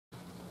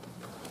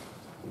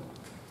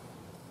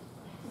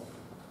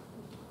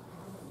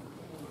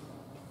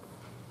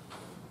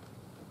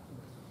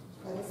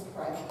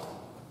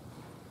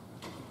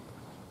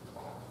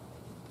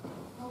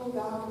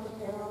God,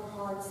 prepare our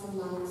hearts and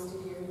minds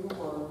to hear your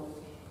word.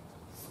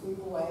 Sweep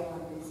away our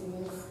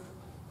busyness,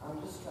 our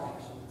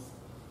distractions,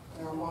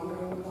 and our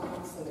wandering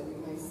thoughts so that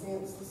we may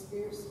sense the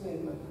Spirit's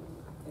movement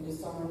and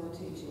discern the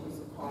teachings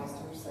of Christ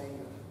our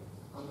Savior.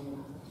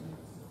 Amen.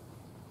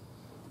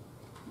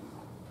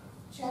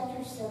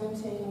 Chapter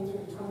 17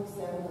 through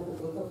 27 of the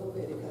book of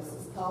Leviticus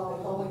is called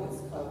the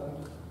Holiness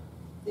Code.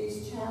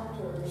 These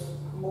chapters,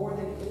 more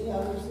than any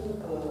others in the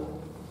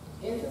book,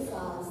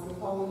 emphasize the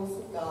holiness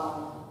of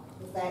God,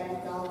 the fact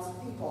that God's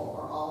people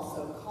are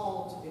also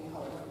called to be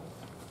holy.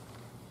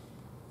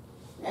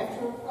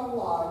 After a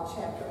prologue,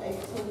 chapter 18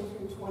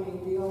 through 20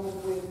 deals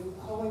with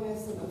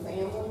holiness in the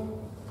family,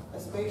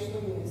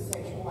 especially in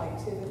sexual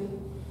activity.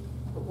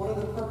 One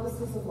of the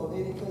purposes of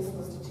Leviticus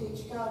was to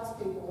teach God's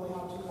people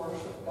how to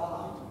worship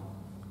God.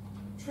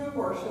 True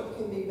worship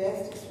can be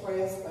best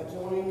expressed by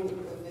joining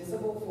the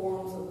visible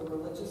forms of the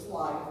religious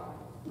life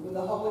with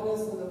the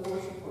holiness of the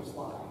worshiper's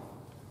life.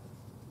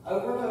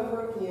 Over and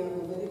over again,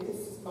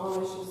 Leviticus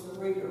admonishes the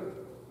reader,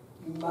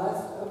 you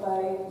must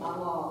obey my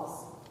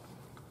laws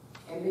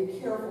and be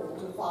careful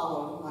to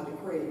follow my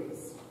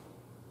decrees.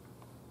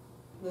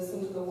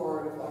 Listen to the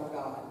word of our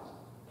God.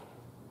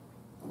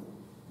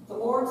 The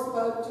Lord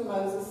spoke to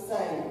Moses,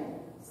 saying,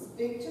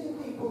 speak to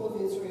the people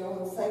of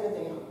Israel and say to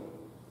them,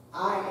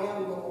 I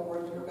am the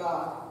Lord your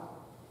God.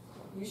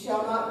 You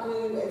shall not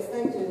do as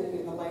they did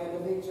in the land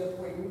of Egypt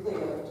where you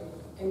lived,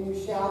 and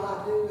you shall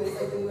not do as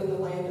they do in the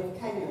land of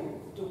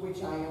Canaan, to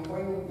which I am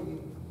bringing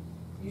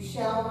you. You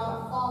shall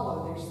not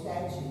follow their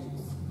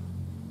statutes.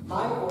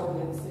 My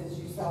ordinances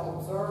you shall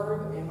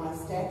observe, and my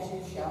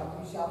statutes you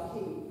shall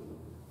keep.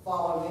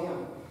 Follow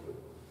them.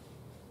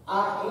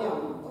 I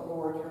am the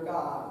Lord your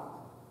God.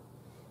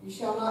 You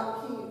shall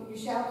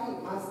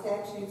keep my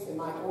statutes and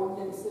my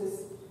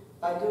ordinances.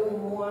 By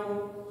doing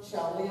one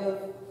shall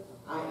live.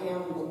 I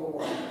am the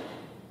Lord.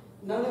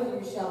 None of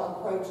you shall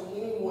approach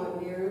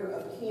anyone near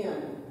of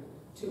kin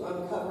to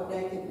uncover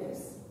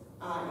nakedness.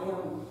 I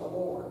am the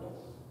Lord.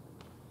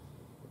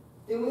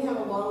 Then we have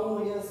a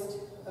long list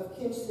of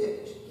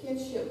kinship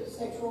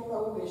sexual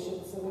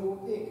prohibitions, and we will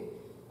pick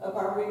up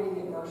our reading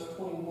in verse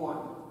 21.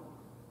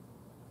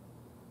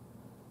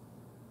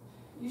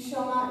 You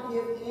shall not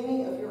give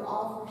any of your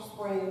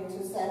offspring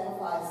to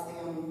sacrifice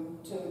them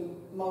to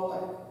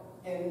Molech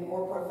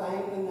or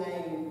profane the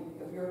name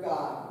of your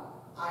God.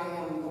 I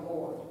am the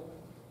Lord.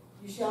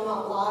 You shall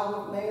not lie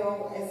with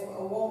male as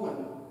a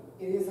woman.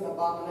 It is an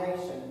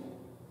abomination.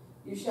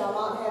 You shall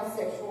not have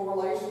sexual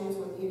relations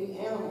with any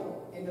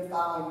animal and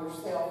defile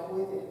yourself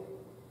with it.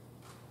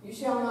 You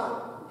shall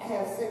not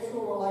have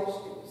sexual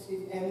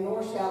relations, and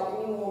nor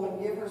shall any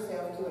woman give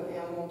herself to an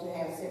animal to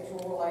have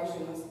sexual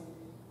relations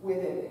with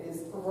it. It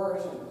is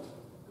perversion.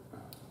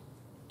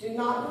 Do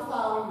not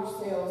defile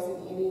yourselves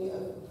in any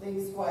of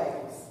these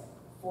ways,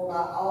 for by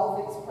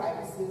all these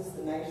practices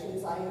the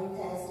nations I am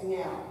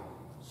casting out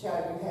shall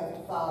you have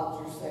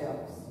defiled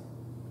yourselves.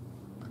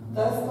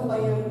 Thus the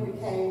land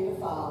became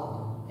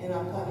defiled, and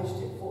I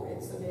punished it for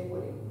its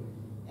iniquity,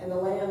 and the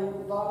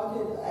land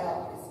vomited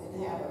out its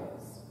inhabitants.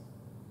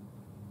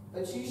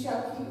 But you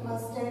shall keep my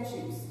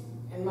statutes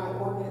and my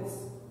ordinance,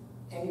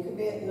 and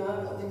commit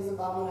none of these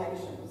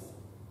abominations,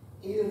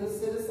 either the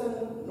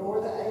citizen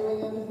nor the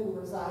alien who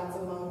resides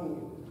among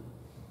you.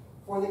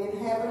 For the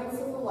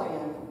inhabitants of the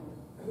land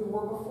who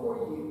were before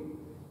you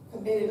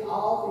committed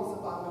all these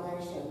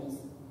abominations,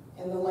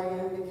 and the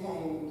land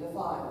became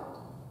defiled.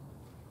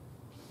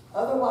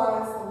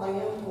 Otherwise the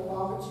land will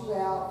vomit you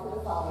out for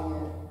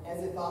defiling it,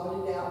 as it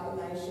vomited out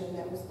the nation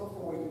that was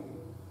before you.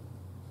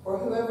 For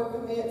whoever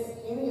commits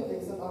any of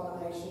these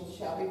abominations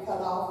shall be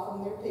cut off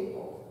from their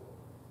people.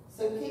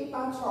 So keep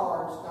my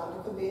charge not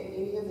to commit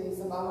any of these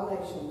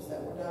abominations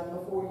that were done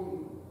before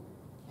you,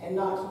 and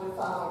not to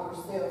defile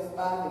yourselves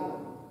by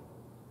them.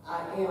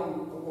 I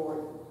am the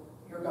Lord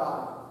your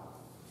God.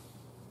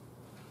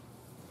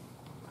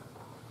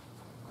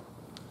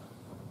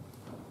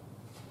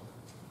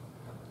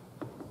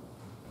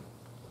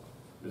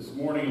 This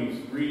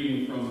morning's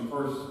reading from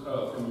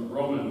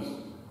Romans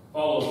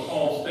follows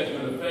Paul's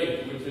statement of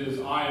faith, which is,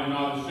 I am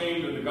not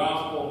ashamed of the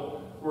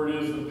gospel, for it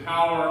is the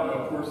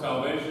power for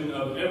salvation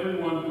of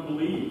everyone who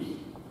believes.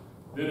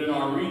 Then in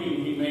our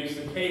reading, he makes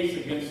the case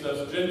against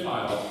us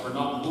Gentiles for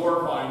not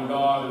glorifying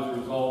God as a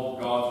result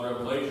of God's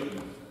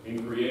revelation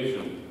in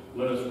creation.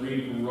 Let us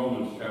read from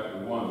Romans chapter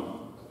 1.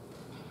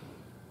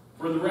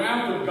 For the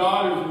wrath of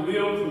God is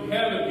revealed from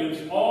heaven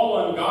against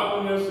all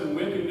ungodliness and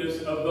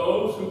wickedness of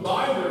those who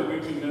by their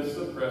wickedness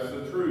suppress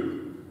the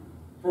truth.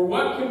 For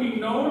what can be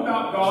known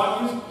about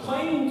God is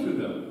plain to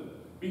them,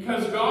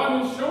 because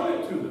God has shown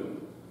it to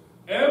them.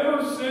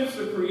 Ever since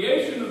the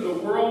creation of the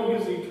world,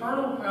 his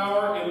eternal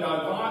power and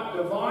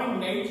divine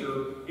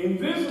nature,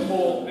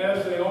 invisible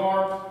as they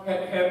are,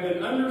 have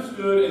been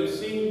understood and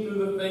seen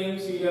through the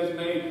things he has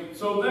made.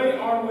 So they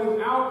are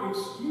without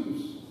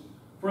excuse.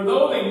 For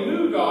though they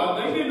knew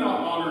God, they did not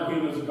honor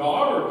him as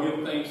God or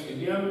give thanks to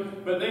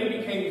him, but they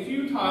became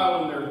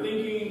futile in their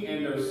thinking,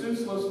 and their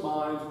senseless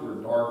minds were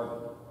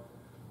darkened.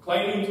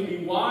 Claiming to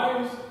be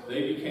wise,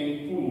 they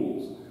became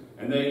fools,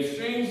 And they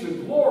exchanged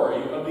the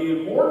glory of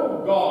the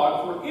immortal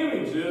God for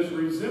images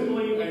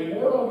resembling a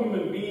mortal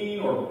human being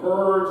or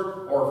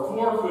birds or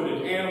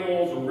four-footed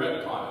animals or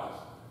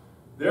reptiles.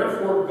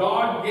 Therefore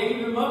God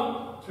gave them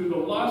up to the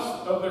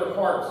lust of their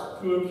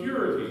hearts, to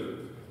impurity,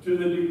 to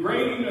the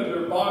degrading of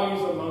their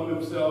bodies among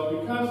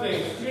themselves, because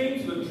they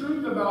exchanged the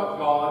truth about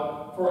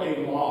God for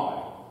a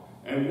lie,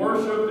 and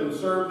worshipped and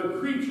served the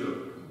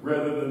creature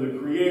rather than the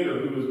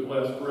Creator, who is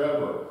blessed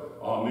forever.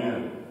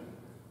 Amen.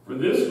 For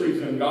this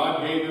reason,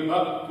 God gave them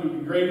up to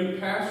degrading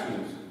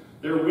passions.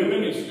 Their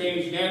women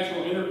exchanged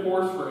natural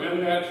intercourse for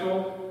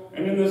unnatural,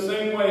 and in the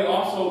same way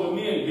also the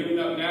men, giving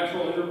up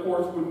natural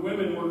intercourse with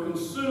women, were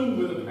consumed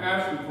with a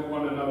passion for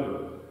one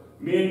another.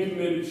 Men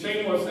committed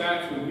shameless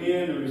acts with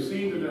men and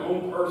received in their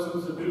own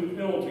persons a due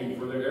penalty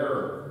for their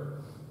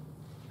error.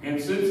 And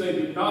since they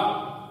did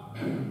not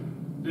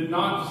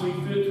see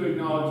fit to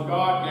acknowledge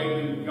God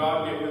gave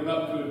them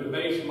up to a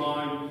debased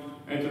mind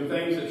and to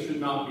things that should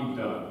not be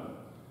done.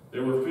 They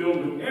were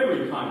filled with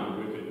every kind of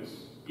wickedness,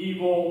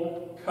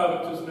 evil,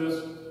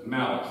 covetousness,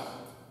 malice,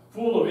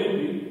 full of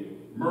envy,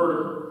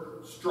 murder,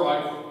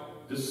 strife,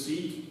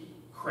 deceit,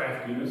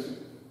 craftiness.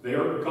 They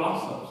are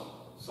gossips,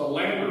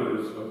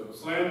 slanderers,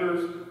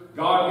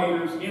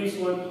 God-haters,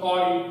 insolent,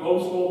 haughty,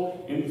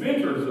 boastful,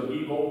 inventors of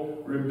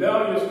evil,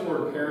 rebellious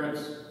toward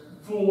parents,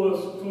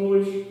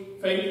 foolish,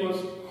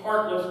 faithless,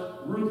 heartless,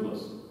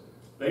 ruthless.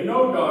 They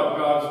know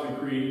God's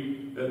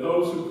decree that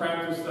those who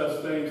practice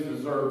such things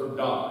deserve to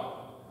die.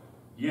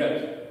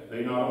 Yet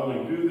they not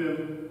only do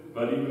them,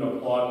 but even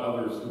applaud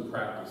others who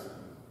practice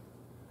them.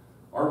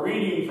 Our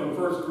reading from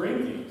 1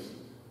 Corinthians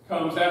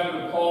comes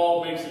after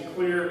Paul makes it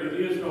clear it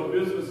is no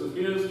business of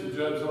his to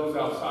judge those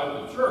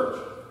outside the church,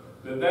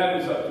 that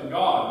is up to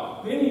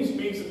God. Then he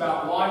speaks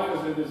about life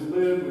as it is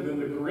lived within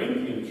the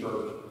Corinthian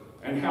church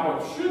and how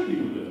it should be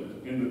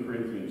lived in the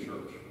Corinthian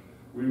church.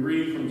 We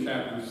read from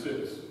chapter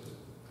 6.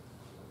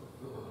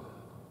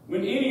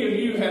 When any of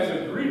you has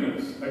a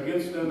grievance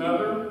against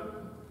another,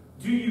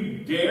 do you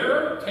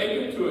dare take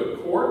it to a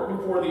court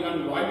before the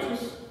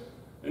unrighteous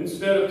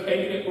instead of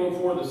taking it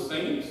before the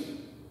saints?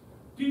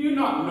 Do you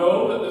not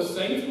know that the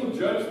saints will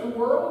judge the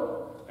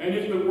world? And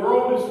if the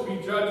world is to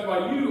be judged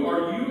by you,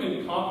 are you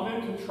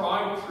incompetent to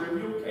try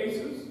trivial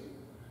cases?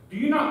 Do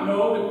you not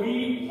know that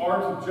we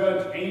are to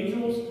judge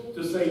angels,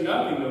 to say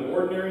nothing of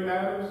ordinary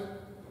matters?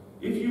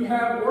 If you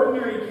have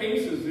ordinary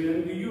cases,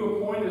 then, do you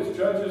appoint as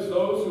judges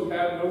those who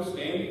have no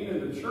standing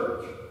in the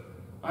church?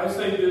 I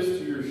say this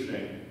to your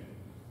shame.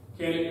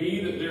 Can it be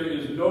that there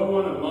is no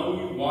one among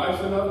you wise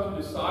enough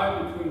to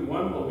decide between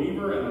one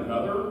believer and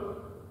another?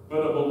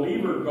 But a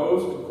believer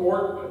goes to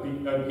court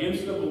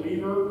against a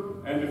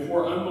believer and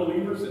before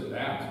unbelievers at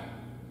that.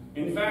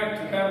 In fact,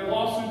 to have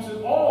lawsuits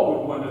at all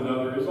with one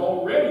another is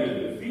already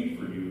a defeat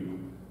for you.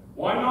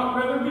 Why not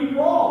rather be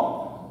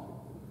wronged?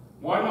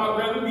 Why not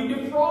rather be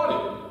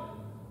defrauded?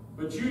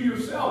 But you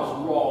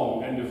yourselves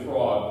wrong and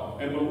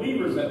defraud, and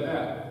believers at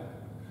that.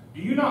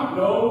 Do you not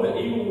know that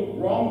evil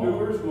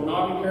wrongdoers will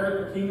not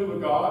inherit the kingdom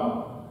of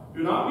God?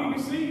 Do not be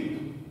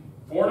deceived.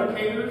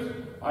 Fornicators,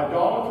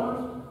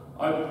 idolaters,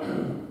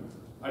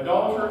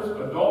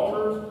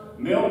 adulterers,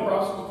 male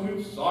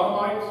prostitutes,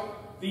 sodomites,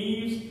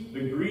 thieves,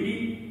 the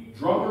greedy,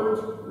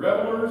 drunkards,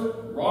 revelers,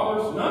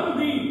 robbers, none of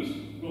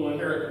these will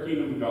inherit the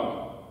kingdom of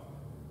God.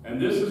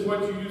 And this is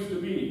what you used to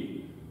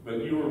be.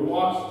 But you were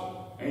washed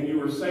and you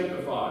were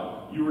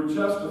sanctified. You were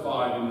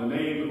justified in the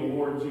name of the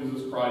Lord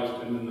Jesus Christ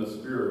and in the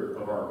Spirit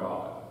of our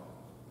God.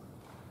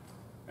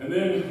 And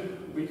then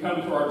we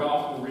come to our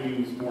gospel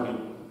reading this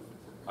morning.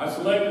 I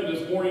selected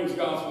this morning's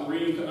gospel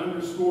reading to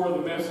underscore the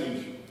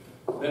message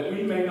that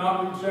we may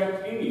not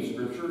reject any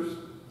scriptures,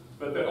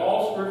 but that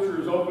all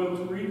scripture is open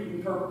to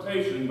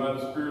reinterpretation by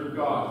the Spirit of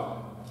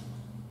God.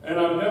 And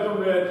I've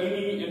never read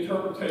any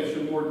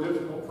interpretation more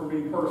difficult for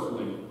me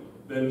personally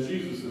than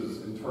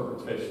Jesus'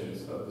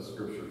 interpretations of the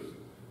scriptures.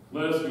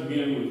 Let us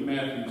begin with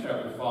Matthew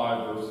chapter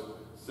 5, verse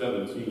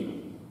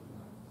 17.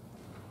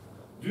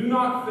 Do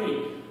not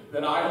think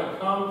that I have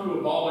come to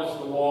abolish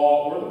the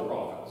law or the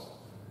prophets.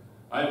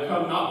 I have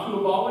come not to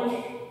abolish,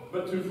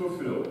 but to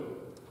fulfill.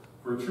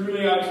 For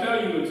truly I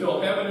tell you,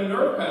 until heaven and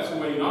earth pass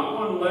away, not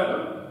one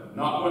letter,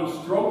 not one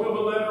stroke of a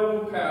letter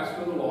will pass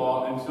from the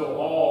law until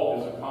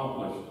all is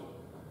accomplished.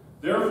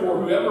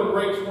 Therefore, whoever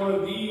breaks one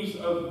of the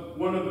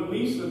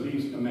least of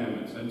these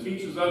commandments and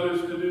teaches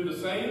others to do the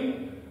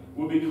same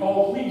will be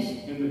called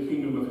least in the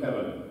kingdom of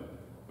heaven.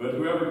 But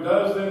whoever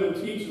does them and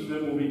teaches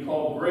them will be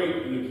called great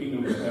in the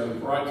kingdom of heaven.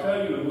 For I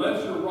tell you,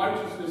 unless your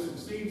righteousness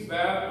exceeds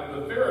that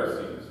of the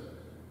Pharisees,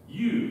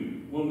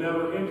 you will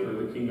never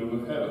enter the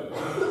kingdom of heaven.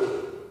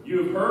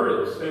 You have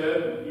heard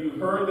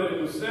that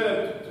it was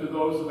said to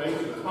those of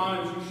ancient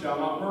times, you shall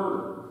not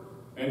murder,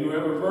 and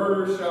whoever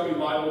murders shall be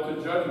liable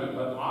to judgment.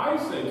 But I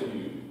say to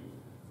you,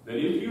 that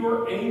if you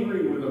are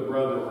angry with a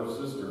brother or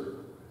sister,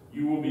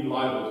 you will be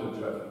liable to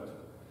judgment.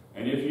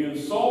 And if you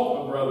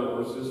insult a brother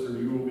or sister,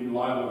 you will be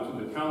liable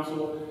to the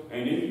council.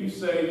 And if you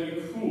say,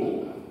 you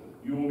fool,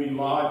 you will be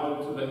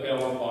liable to the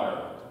hell of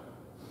fire.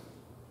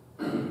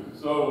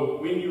 So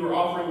when you are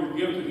offering your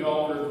gift to the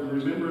altar, if you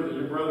remember that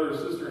your brother or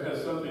sister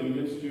has something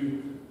against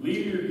you,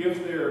 leave your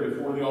gift there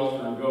before the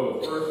altar and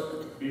go.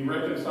 First, be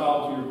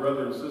reconciled to your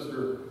brother and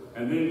sister,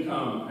 and then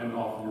come and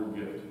offer your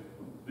gift.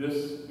 This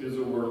is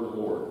the word of the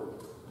Lord.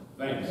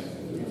 Thanks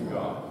be to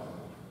God.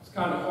 It's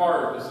kind of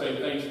hard to say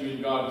thanks be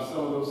to God to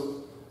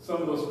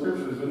some of those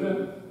scriptures, and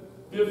then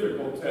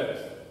difficult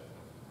text.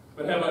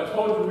 But have I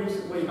told you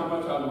recently how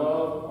much I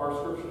love our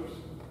scriptures?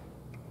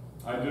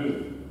 I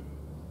do.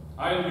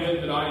 I admit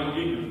that I am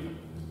ignorant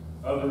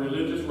of the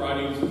religious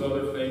writings of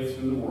other faiths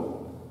in the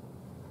world.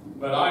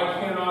 But I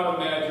cannot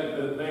imagine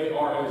that they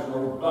are as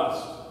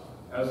robust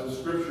as the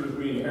scriptures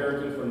we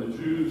inherited from the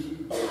Jews,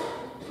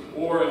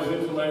 or as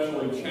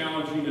intellectually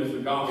challenging as the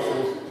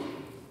Gospels,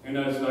 and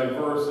as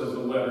diverse as the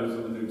letters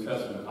of the New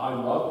Testament. I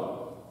love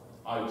them.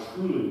 I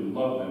truly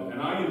love them.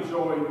 And I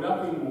enjoy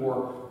nothing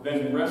more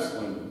than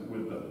wrestling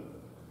with them.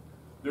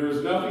 There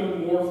is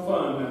nothing more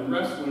fun than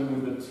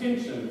wrestling with the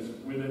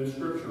tensions within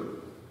Scripture,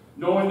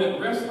 knowing that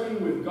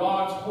wrestling with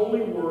God's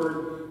holy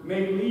word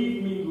may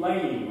leave me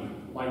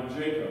lame like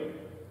Jacob,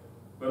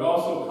 but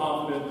also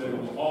confident that it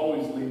will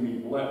always leave me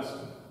blessed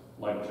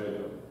like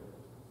Jacob.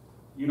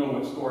 You know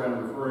what story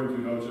I'm referring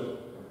to, don't you?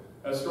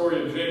 That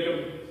story of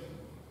Jacob,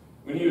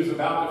 when he was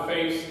about to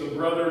face the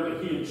brother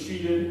that he had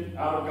cheated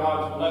out of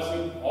God's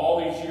blessing. All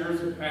these years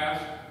had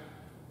passed.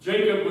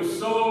 Jacob was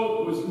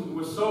so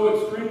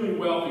extremely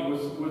wealthy,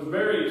 was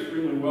very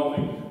extremely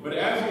wealthy. But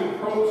as he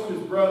approached his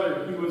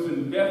brother, he was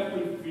in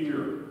deathly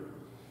fear.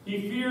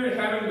 He feared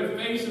having to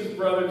face his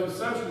brother to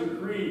such a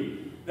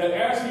degree that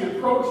as he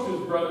approached his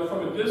brother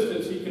from a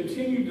distance, he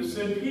continued to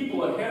send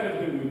people ahead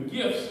of him with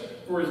gifts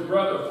for his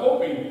brother,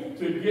 hoping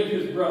to get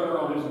his brother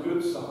on his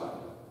good side.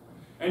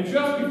 And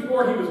just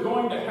before he was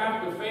going to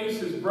have to face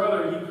his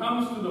brother, he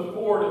comes to the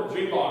ford at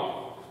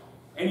Jabbok,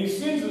 and he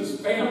sends his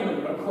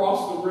family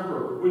across the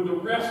river with the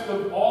rest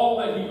of all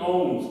that he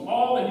owns,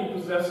 all that he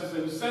possesses,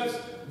 and sets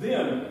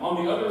them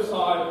on the other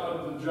side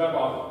of the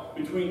Jabbok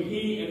between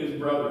he and his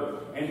brother.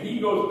 And he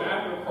goes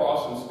back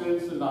across and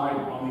spends the night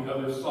on the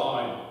other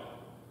side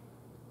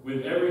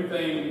with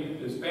everything,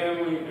 his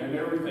family and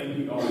everything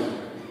he owns,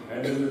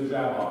 and in the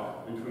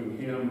Jabbok between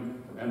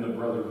him and the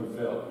brother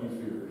he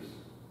fears.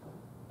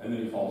 And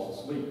then he falls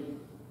asleep.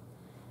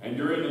 And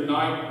during the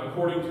night,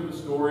 according to the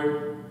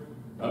story,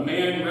 a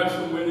man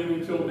wrestled with him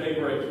until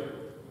daybreak.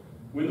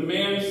 When the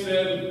man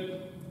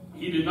said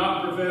he did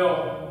not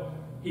prevail,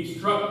 he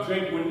struck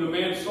Jacob. When the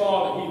man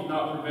saw that he did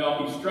not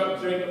prevail, he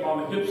struck Jacob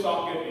on the hip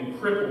socket and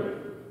crippled him.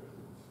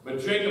 But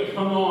Jacob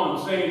hung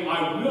on, saying,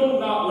 I will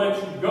not let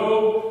you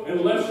go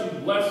unless you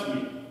bless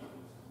me.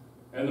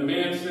 And the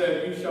man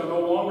said, you shall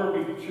no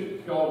longer be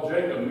called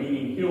Jacob,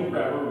 meaning heel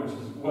grabber, which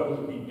is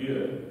what he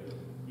did.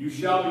 You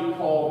shall be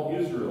called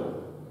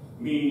Israel,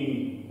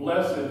 meaning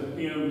blessed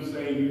him,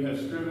 saying, you have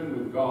striven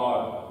with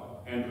God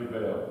and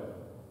prevailed.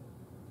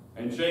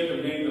 And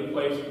Jacob named the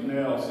place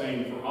Peniel,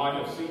 saying, for I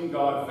have seen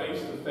God face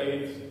to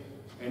face,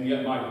 and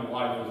yet my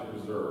life is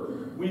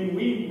preserved. When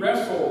we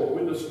wrestle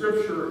with the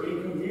Scripture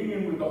in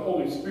communion with the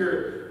Holy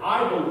Spirit,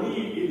 I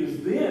believe it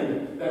is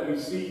then that we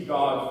see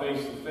God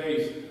face to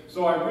face.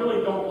 So I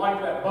really don't like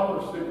that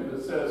bumper sticker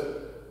that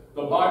says,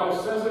 the Bible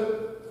says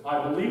it,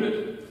 I believe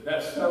it,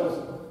 that settles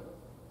it.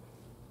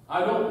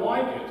 I don't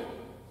like it,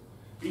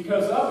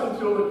 because up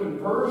until the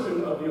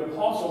conversion of the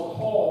Apostle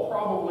Paul,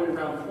 probably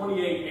around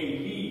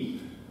 28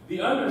 AD,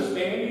 the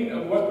understanding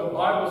of what the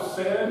Bible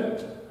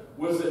said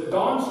was that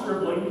Don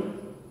Scribbling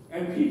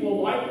and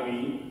people like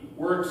me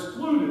were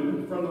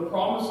excluded from the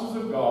promises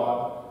of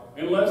God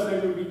unless they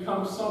would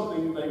become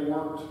something they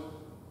weren't.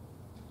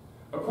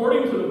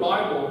 According to the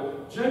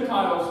Bible,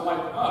 Gentiles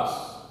like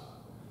us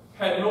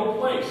had no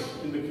place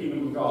in the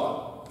kingdom of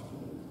God.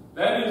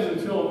 That is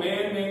until a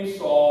man named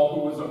Saul,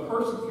 who was a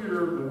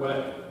persecutor of the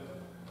way,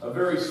 a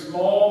very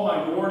small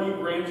minority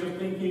branch of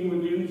thinking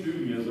within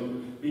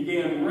Judaism,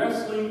 began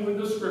wrestling with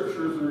the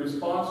Scriptures in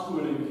response to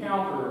an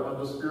encounter of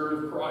the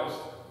Spirit of Christ.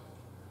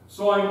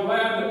 So I'm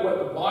glad that what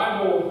the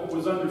Bible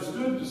was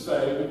understood to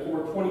say before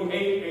 28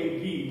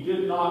 AD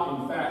did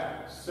not, in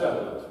fact,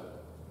 settle it.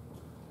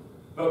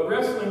 But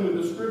wrestling with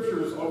the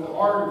Scriptures over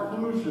our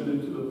inclusion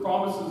into the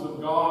promises of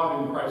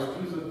God in Christ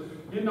Jesus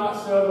did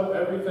not settle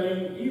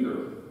everything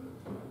either.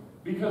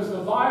 Because the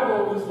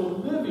Bible is the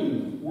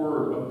living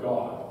Word of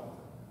God.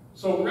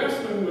 So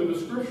wrestling with the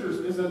Scriptures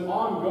is an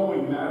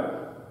ongoing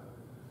matter.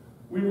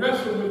 We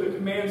wrestle with the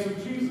commands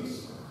of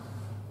Jesus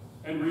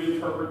and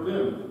reinterpret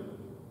them.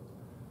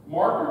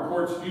 Mark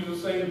reports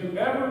Jesus saying,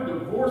 whoever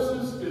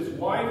divorces his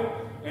wife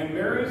and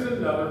marries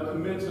another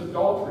commits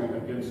adultery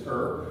against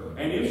her,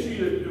 and if she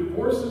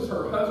divorces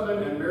her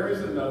husband and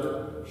marries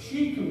another,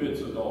 she commits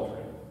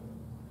adultery.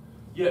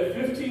 Yet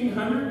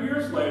 1,500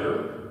 years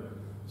later,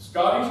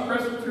 Scottish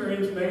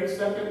Presbyterians made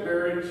second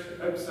marriage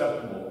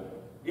acceptable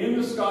in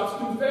the Scots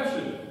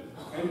Confession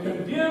and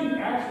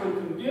actually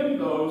condemned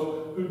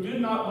those who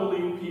did not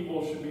believe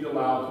people should be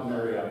allowed to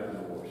marry after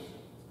divorce.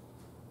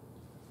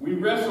 We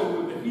wrestle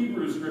with the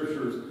Hebrew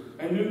Scriptures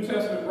and New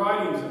Testament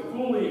writings that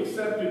fully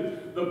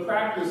accepted the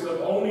practice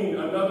of owning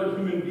another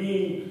human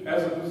being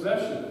as a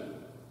possession.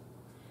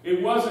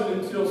 It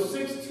wasn't until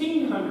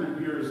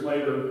 1600 years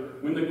later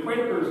when the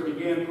Quakers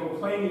began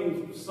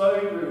proclaiming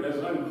slavery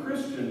as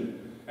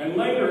unchristian, and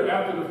later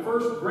after the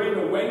first Great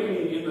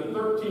Awakening in the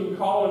 13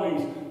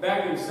 colonies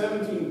back in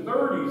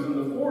 1730s and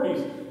the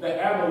 40s, that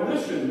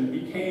abolition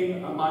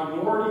became a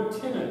minority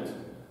tenet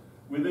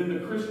within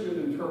the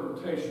Christian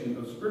interpretation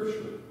of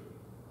Scripture.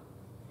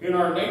 In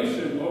our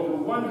nation, over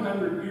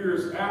 100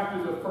 years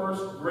after the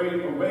first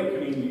Great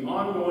Awakening, the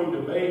ongoing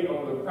debate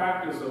over the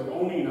practice of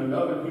owning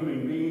another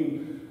human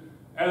being,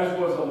 as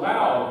was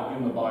allowed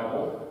in the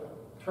Bible,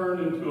 turned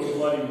into a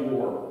bloody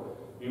war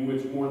in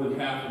which more than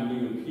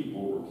 500,000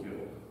 people were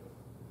killed.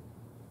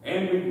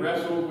 And we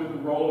wrestled with the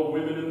role of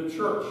women in the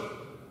church,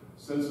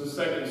 since the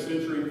 2nd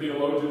century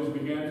theologians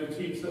began to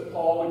teach that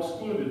Paul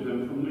excluded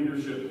them from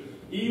leadership,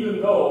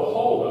 even though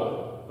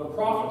Huldah, the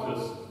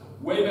prophetess,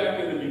 way back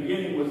in the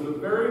beginning, was the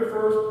very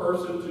first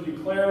person to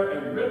declare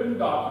a written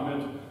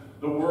document,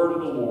 the word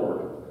of the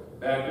Lord,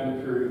 back in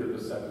the period of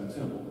the Second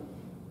Temple.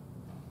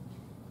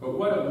 But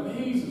what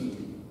amazes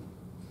me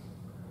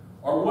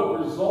are what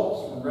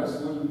results from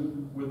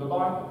wrestling with the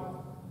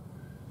Bible.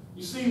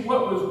 You see,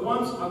 what was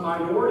once a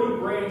minority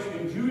branch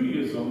in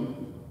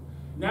Judaism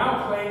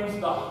now claims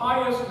the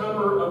highest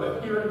number of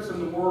adherents in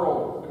the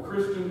world, the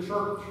Christian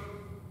church.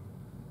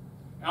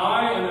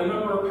 I and a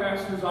number of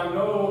pastors I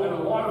know and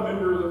a lot of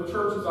members of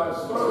churches I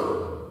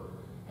serve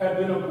have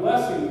been a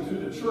blessing to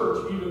the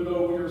church, even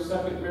though we are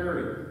second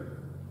married.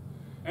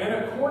 And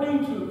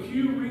according to the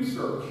Pew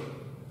Research,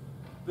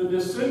 the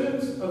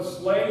descendants of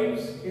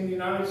slaves in the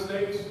United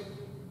States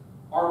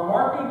are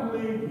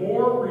markedly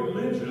more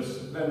religious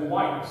than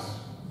whites,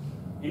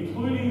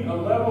 including a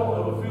level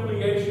of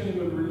affiliation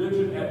with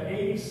religion at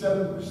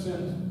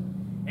 87%.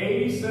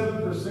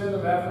 87%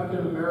 of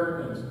African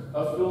Americans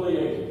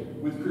affiliate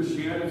with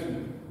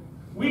Christianity.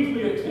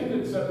 Weekly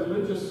attendance at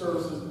religious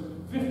services,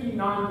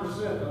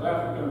 59% of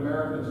African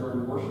Americans are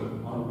in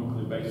worship on a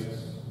weekly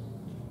basis.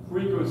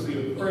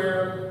 Frequency of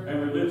prayer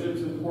and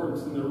religion's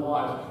importance in their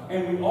lives.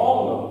 And we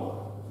all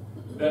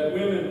know that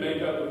women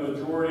make up the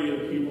majority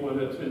of people in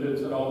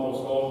attendance at almost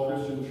all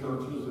Christian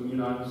churches in the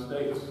United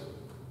States.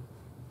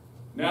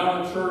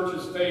 Now the church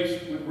is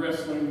faced with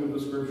wrestling with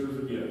the Scriptures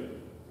again.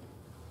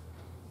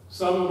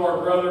 Some of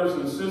our brothers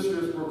and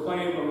sisters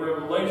proclaim a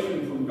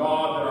revelation from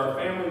God that our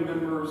family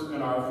members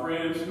and our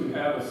friends who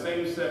have a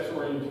same-sex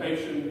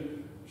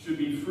orientation should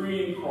be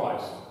free in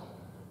Christ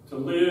to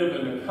live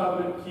in a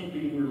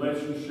covenant-keeping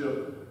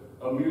relationship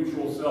of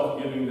mutual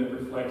self-giving that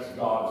reflects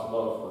God's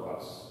love for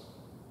us.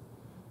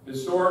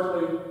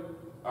 Historically,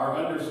 our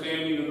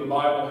understanding of the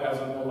Bible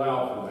hasn't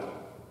allowed for that.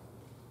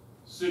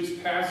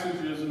 6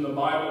 passages in the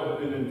Bible have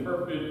been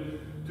interpreted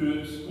to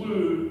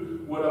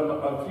exclude what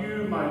a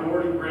few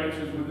minority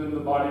branches within the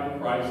body of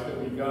Christ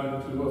have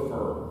begun to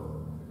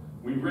affirm.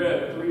 We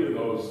read 3 of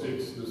those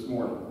 6 this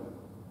morning.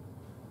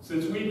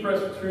 Since we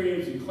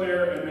Presbyterians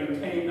declare and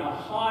maintain a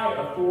high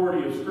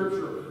authority of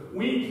Scripture,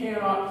 we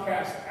cannot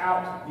cast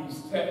out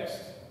these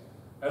texts,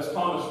 as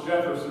Thomas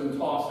Jefferson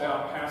tossed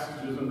out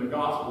passages in the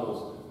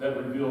Gospels that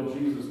revealed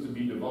Jesus to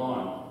be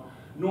divine.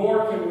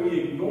 Nor can we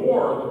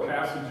ignore the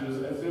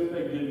passages as if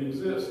they didn't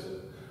exist.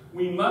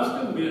 We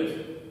must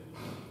admit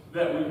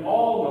that we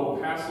all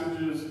know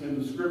passages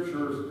in the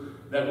Scriptures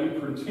that we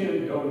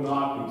pretend do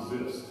not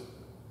exist.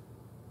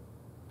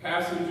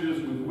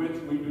 Passages with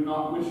which we do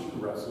not wish to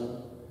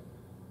wrestle.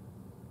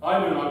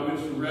 I do not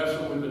wish to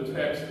wrestle with the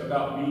text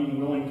about being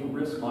willing to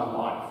risk my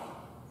life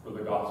for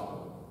the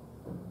gospel.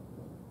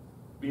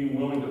 Being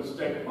willing to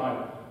stake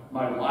my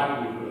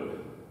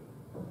livelihood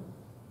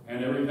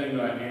and everything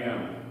that I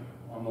am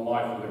on the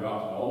life of the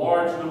gospel. A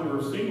large number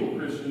of single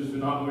Christians do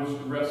not wish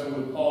to wrestle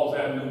with Paul's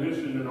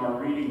admonition in our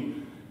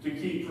reading to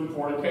keep from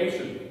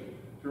fornication,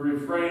 to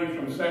refrain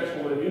from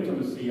sexual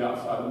intimacy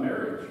outside of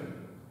marriage.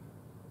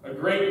 A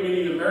great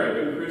many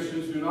American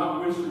Christians do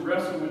not wish to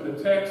wrestle with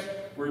the text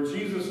where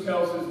Jesus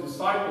tells his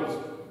disciples,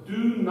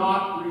 do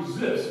not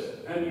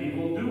resist an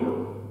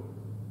evildoer.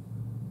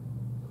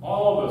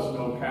 All of us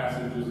know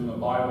passages in the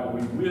Bible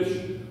we wish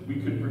we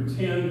could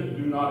pretend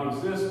do not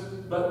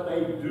exist, but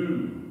they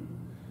do.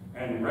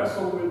 And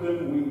wrestle with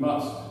them we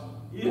must,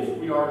 if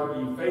we are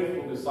to be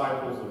faithful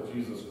disciples of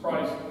Jesus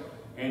Christ,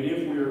 and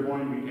if we are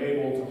going to be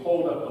able to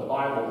hold up the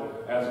Bible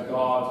as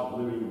God's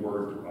living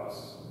word to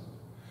us.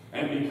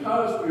 And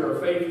because we are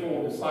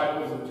faithful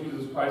disciples of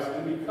Jesus Christ,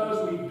 and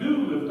because we do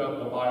lift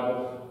up the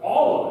Bible,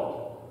 all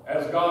of it,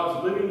 as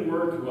God's living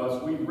word to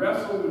us, we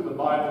wrestle with the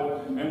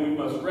Bible, and we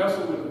must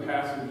wrestle with the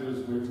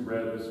passages we've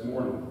read this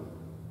morning.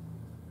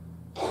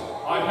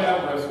 I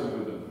have wrestled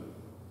with them.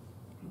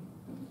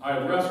 I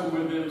have wrestled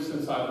with them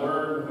since I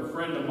learned a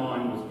friend of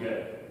mine was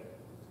gay.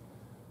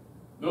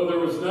 Though there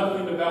was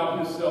nothing about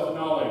his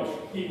self-knowledge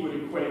he would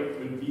equate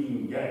with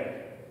being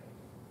gay,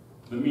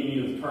 the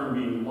meaning of the term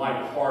being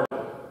light-hearted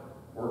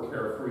or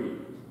carefree.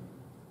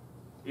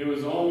 It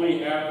was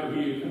only after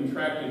he had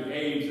contracted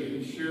AIDS that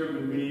he shared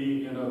with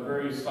me in a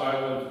very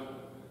silent,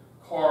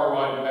 car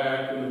ride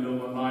back in the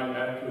middle of the night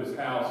back to his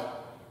house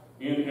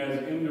in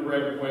as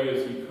indirect way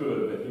as he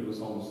could that he was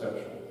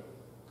homosexual.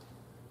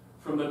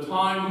 From the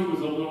time he was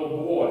a little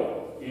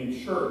boy in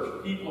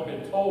church, people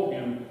had told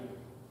him,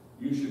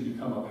 "You should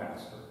become a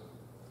pastor."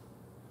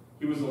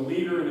 He was a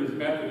leader in his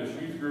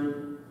Methodist youth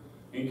group.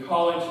 In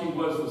college, he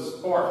was the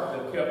spark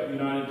that kept the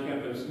United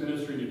Campus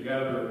Ministry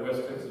together at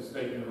West Texas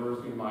State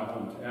University in my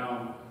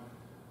hometown.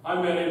 I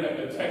met him at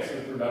the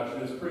Texas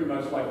production. It's pretty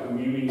much like the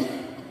Muni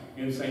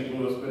in St.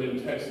 Louis, but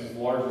in Texas'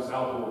 largest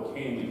outdoor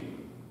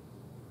canyon.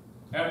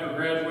 After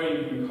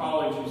graduating from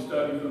college, he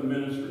studied for the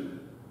ministry.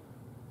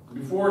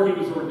 Before he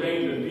was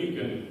ordained a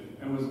deacon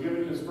and was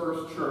given his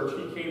first church,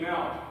 he came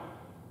out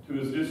to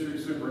his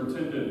district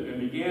superintendent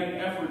and began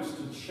efforts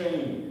to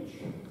change.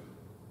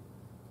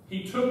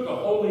 He took the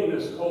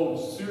holiness code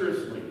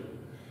seriously,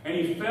 and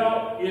he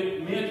felt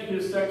it meant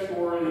his sexual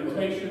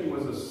orientation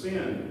was a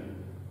sin.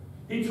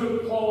 He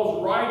took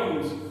Paul's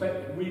writings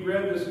that we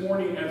read this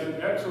morning as an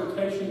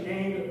exhortation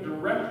aimed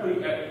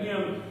directly at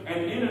him,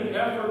 and in an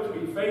effort to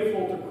be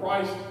faithful to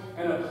Christ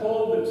and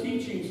uphold the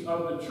teachings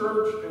of the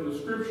church and the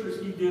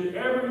scriptures, he did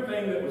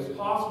everything that was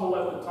possible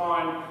at the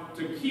time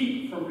to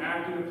keep from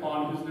acting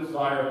upon his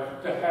desire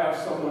to have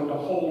someone to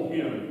hold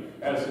him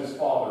as his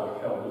father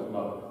held his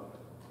mother.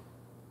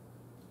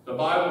 The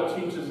Bible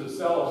teaches that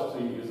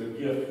celibacy is a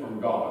gift from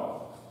God.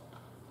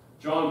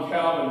 John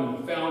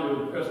Calvin, the founder of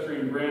the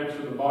Presbyterian branch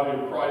of the body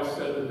of Christ,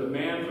 said the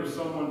demand for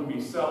someone to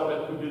be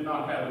celibate who did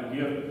not have a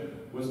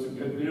gift was to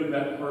condemn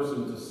that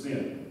person to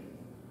sin.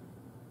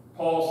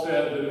 Paul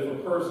said that if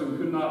a person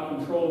could not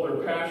control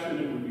their passion,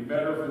 it would be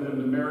better for them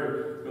to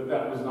marry, but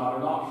that was not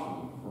an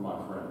option for my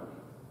friend.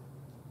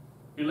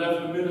 He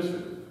left the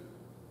ministry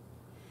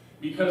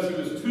because he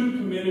was too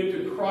committed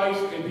to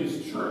Christ and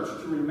his church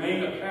to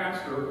remain a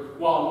pastor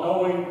while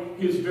knowing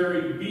his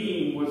very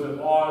being was at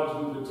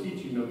odds with the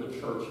teaching of the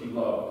church he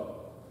loved.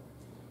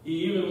 He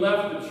even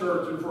left the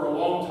church, and for a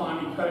long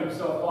time he cut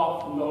himself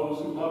off from those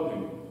who loved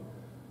him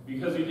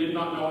because he did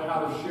not know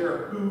how to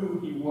share who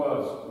he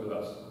was with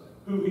us,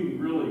 who he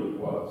really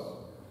was,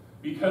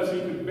 because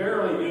he could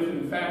barely, if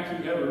in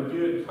fact he ever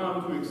did,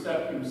 come to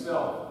accept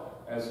himself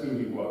as who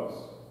he was.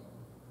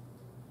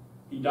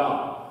 He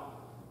died.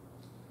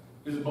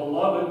 His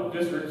beloved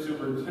district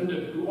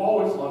superintendent, who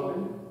always loved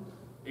him,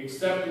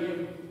 accepted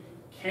him,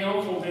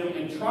 counseled him,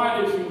 and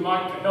tried as he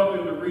might to help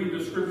him to read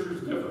the scriptures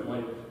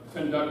differently,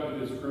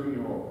 conducted his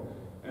funeral.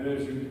 And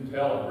as you can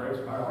tell, it breaks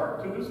my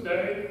heart to this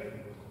day.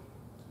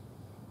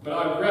 But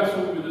I've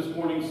wrestled with this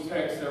morning's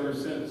text ever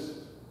since.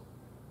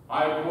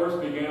 I, of course,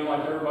 began,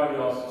 like everybody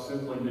else, to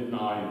simply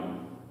deny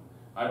them.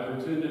 I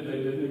pretended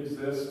they didn't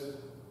exist.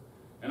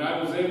 And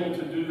I was able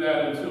to do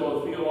that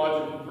until a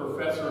theological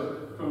professor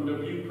from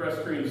Dubuque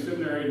Presbyterian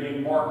Seminary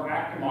named Mark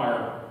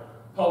Achtemeyer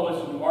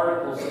published an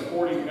article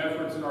supporting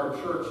efforts in our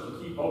church to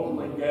keep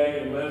openly gay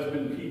and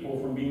lesbian people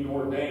from being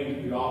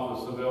ordained to the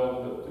office of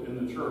elder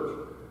in the church.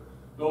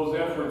 Those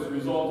efforts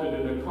resulted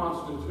in a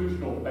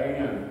constitutional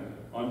ban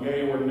on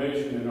gay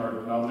ordination in our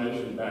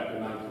denomination back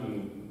in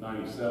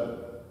 1997.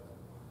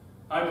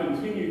 I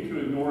continued to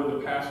ignore the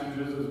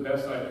passages as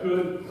best I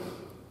could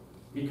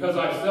because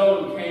I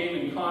seldom came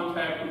in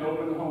contact with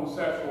open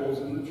homosexuals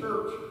in the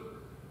church.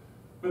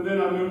 But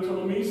then I moved to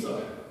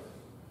Lamesa,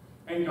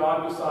 and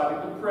God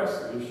decided to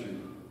press the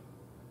issue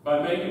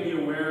by making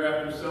me aware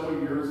after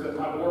several years that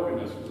my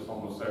organist was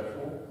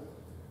homosexual,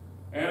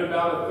 and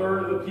about a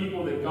third of the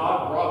people that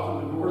God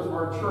brought to the doors of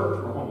our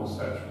church were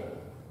homosexual.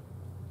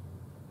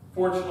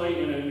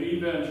 Fortunately, in an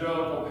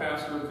evangelical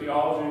pastor of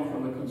theology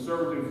from the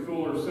conservative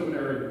Fuller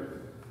Seminary,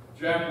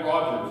 Jack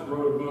Rogers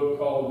wrote a book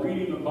called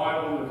Reading the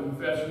Bible and the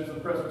Confessions the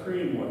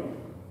Presbyterian Way.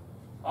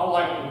 I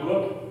like the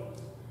book,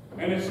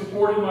 and it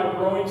supported my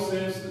growing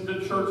sense that the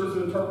church's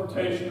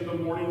interpretation of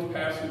the morning's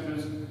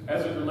passages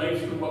as it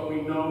relates to what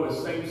we know as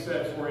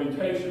same-sex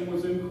orientation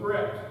was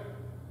incorrect.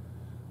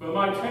 But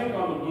my take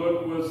on the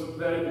book was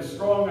that it was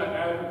strong on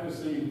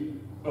advocacy,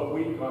 but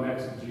weak on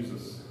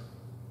exegesis.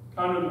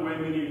 Kind of the way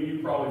many of you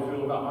probably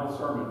feel about my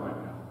sermon right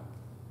now.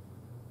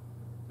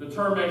 The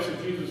term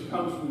exegesis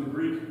comes from the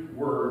Greek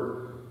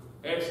word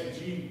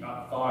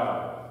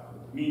exegetai,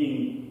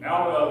 meaning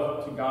out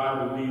of, to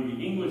guide, or lead.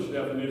 The English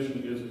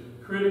definition is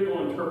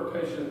critical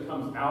interpretation that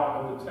comes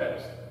out of the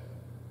text.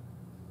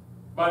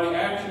 By the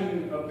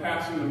action of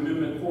passing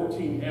Amendment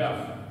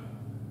 14F,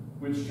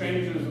 which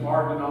changes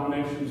our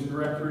denomination's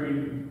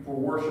directory for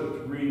worship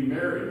to read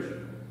marriage,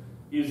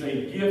 is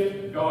a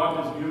gift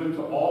God has given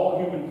to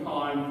all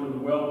humankind for the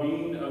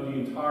well-being of the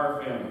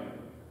entire family.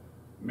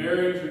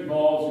 Marriage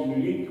involves a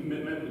unique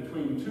commitment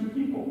between two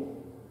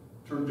people,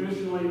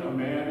 traditionally a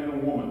man and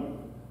a woman,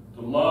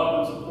 to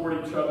love and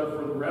support each other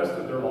for the rest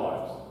of their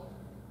lives.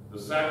 The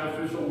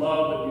sacrificial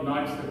love that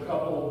unites the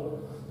couple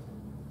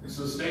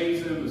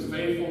sustains them as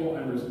faithful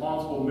and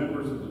responsible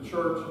members of the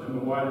church and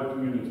the wider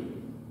community.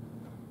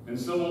 In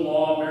civil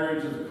law,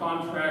 marriage is a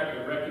contract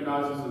that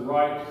recognizes the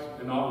rights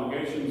and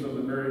obligations of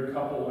the married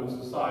couple in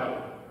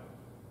society.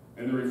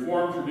 In the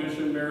Reformed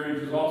tradition,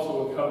 marriage is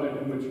also a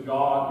covenant in which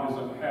God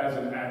has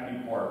an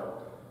active part.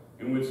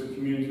 in which the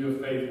community of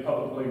faith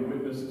publicly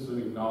witnesses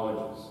and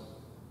acknowledges.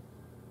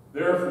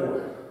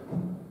 Therefore,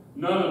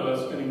 none of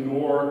us can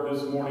ignore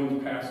this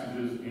morning's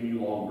passages any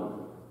longer.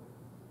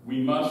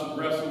 We must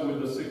wrestle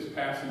with the 6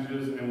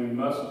 passages, and we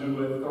must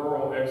do a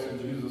thorough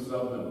exegesis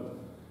of them.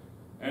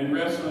 And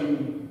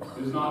wrestling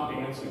is not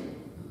dancing.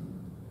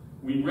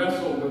 We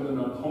wrestle with an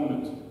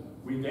opponent.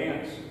 We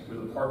dance with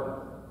a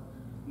partner.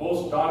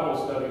 Most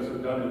Bible studies are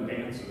done in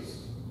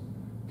dances.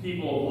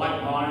 People of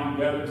like mind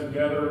gather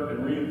together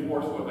and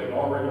reinforce what they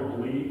already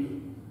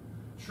believe.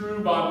 True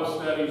Bible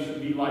study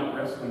should be like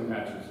wrestling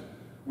matches,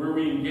 where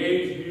we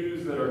engage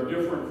views that are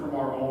different from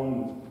our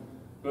own.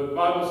 But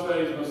Bible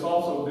studies must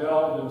also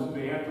delve into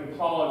the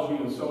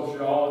anthropology and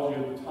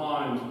sociology of the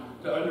times.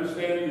 To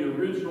understand the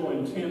original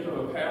intent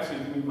of a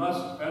passage, we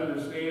must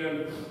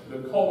understand the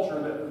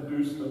culture that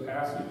produced the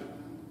passage.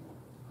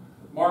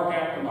 Mark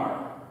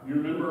Ackemeyer, you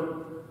remember?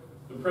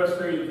 The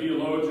Presbyterian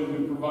theologian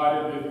who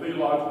provided the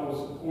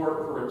theological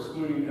support for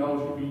excluding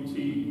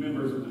LGBT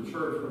members of the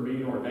church from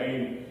being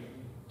ordained,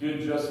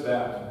 did just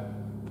that.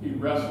 He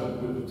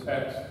wrestled with the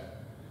text.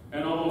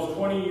 And almost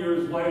 20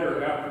 years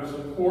later, after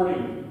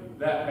supporting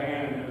that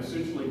ban and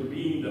essentially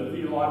being the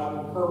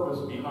theological purpose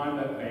behind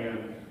that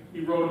ban, he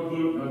wrote a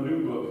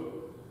new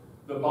book,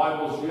 The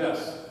Bible's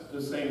Yes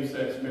to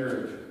Same-Sex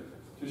Marriage,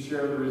 to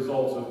share the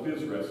results of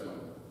his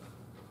wrestling.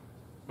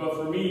 But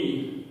for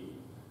me,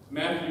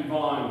 Matthew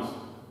Vines,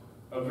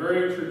 a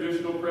very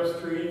traditional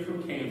Presbyterian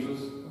from Kansas,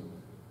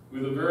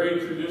 with a very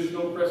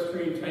traditional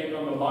Presbyterian take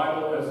on the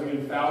Bible as the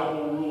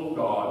infallible rule of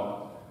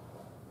God,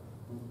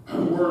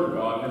 the Word of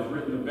God, has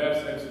written the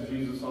best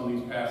exegesis on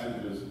these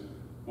passages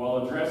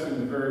while addressing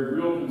the very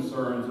real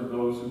concerns of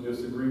those who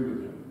disagree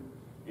with him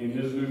in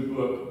his new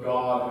book,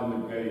 God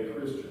and the Gay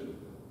Christian.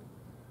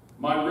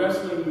 My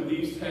wrestling with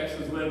these texts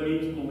has led me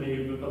to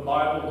believe that the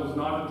Bible does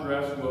not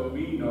address what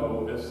we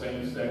know as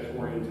same-sex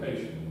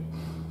orientation.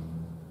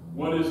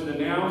 What is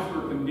denounced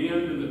or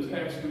condemned in the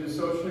text we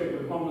associate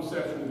with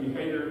homosexual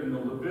behavior in the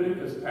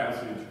Leviticus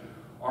passage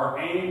are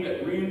aimed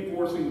at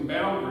reinforcing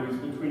boundaries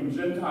between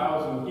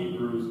Gentiles and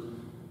Hebrews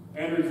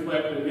and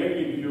reflect a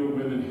negative view of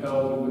women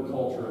held in the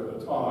culture at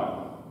the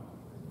time.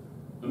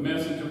 The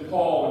message of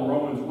Paul in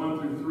Romans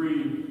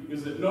 1-3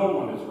 is that no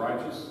one is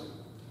righteous.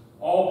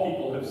 All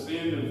people have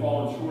sinned and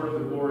fallen short of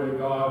the glory of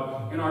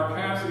God. In our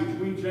passage,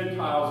 we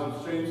Gentiles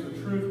exchange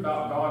the truth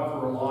about God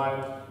for a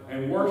lie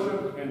and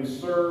worship and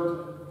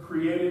serve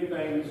created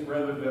things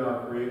rather than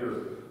our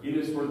Creator. It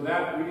is for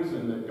that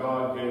reason that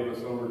God gave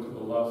us over to the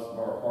lusts of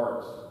our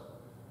hearts.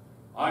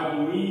 I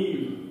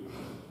believe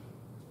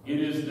it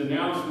is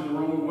denounced in the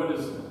Roman, what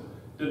is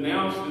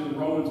denounced in the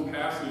Romans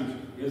passage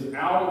is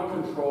out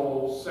of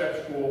control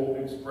sexual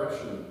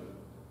expression.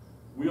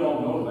 We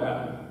all know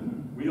that.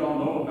 We all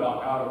know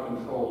about out of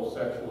control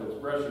sexual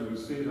expression. We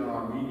see it in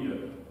our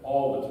media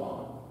all the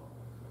time.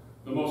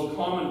 The most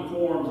common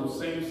forms of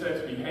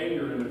same-sex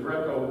behavior in the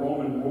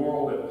Greco-Roman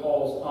world at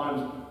Paul's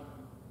times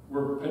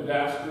were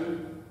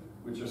pedastry,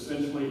 which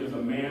essentially is a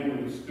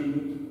man with a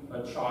student,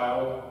 a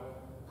child,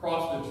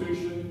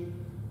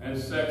 prostitution, and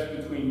sex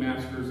between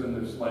masters and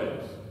their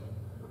slaves.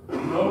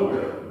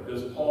 Nowhere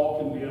does Paul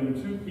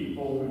condemn two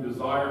people who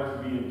desire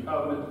to be in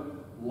covenant,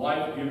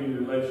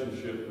 life-giving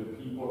relationship with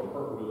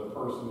with a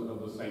person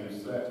of the same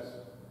sex.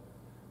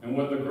 And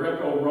what the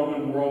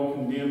Greco-Roman world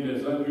condemned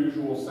as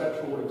unusual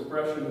sexual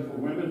expression for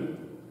women,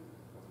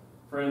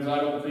 friends, I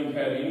don't think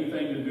had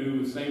anything to do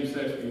with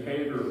same-sex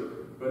behavior,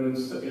 but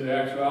in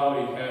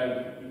actuality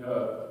had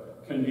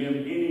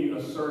condemned any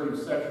assertive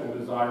sexual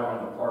desire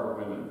on the part of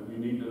women. You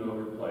need to know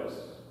your place.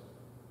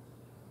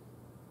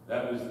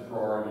 That was the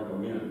prerogative of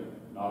men,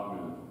 not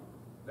women.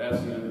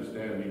 That's the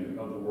understanding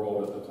of the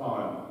world at the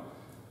time.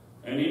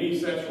 And any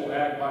sexual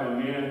act by a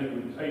man that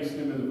would place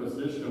him in the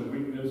position of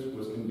weakness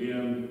was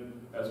condemned,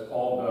 as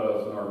Paul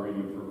does in our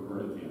reading from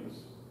Corinthians.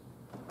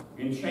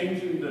 In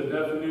changing the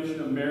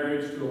definition of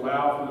marriage to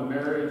allow for the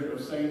marriage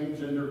of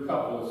same-gender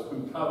couples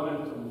who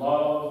covenant to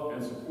love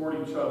and support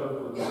each other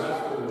for the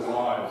rest of their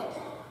lives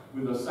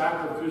with a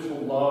sacrificial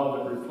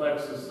love that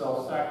reflects the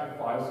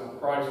self-sacrifice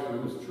of Christ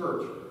for his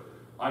church,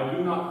 I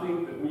do not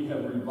think that we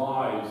have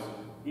revised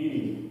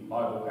any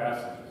Bible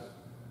passages.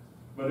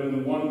 But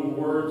in the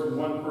words of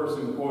one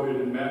person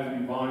quoted in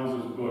Matthew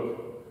Vines'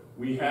 book,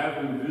 we have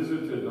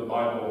revisited the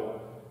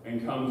Bible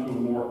and come to a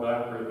more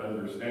accurate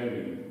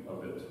understanding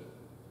of it.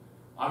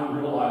 I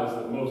realize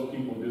that most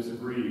people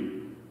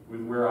disagree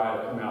with where I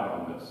have come out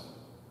on this.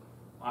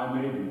 I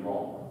may be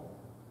wrong.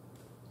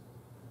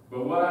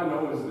 But what I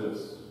know is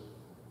this.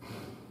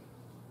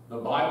 The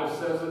Bible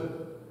says it.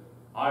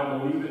 I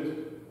believe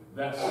it.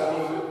 That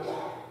settles it.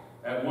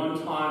 At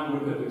one time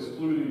would have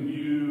excluded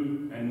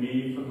you and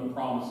me from the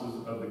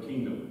promises of the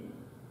kingdom.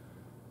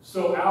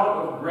 So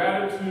out of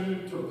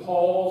gratitude to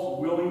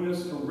Paul's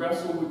willingness to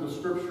wrestle with the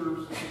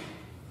Scriptures,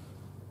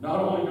 not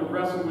only to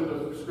wrestle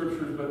with the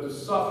Scriptures, but to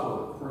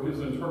suffer for his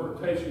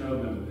interpretation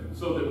of them,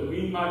 so that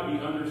we might be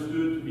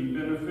understood to be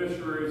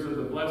beneficiaries of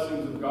the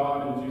blessings of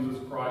God in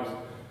Jesus Christ.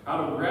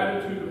 Out of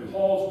gratitude to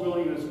Paul's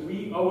willingness,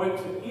 we owe it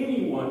to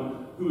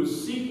anyone who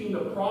is seeking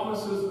the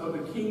promises of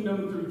the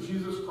kingdom through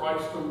Jesus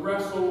Christ to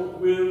wrestle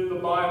with the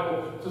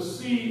Bible, to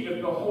see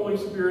if the Holy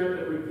Spirit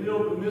that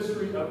revealed the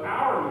mystery of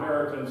our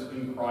inheritance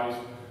in Christ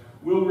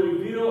will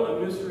reveal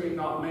a mystery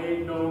not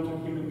made known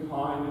to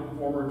humankind in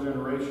former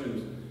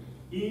generations,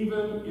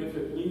 even if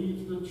it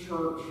leaves the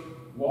church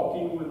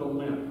walking with a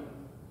limp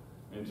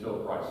until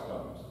Christ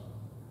comes.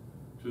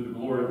 To the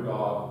glory of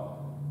God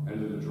and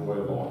to the joy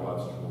of all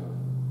God's children.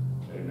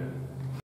 Amen.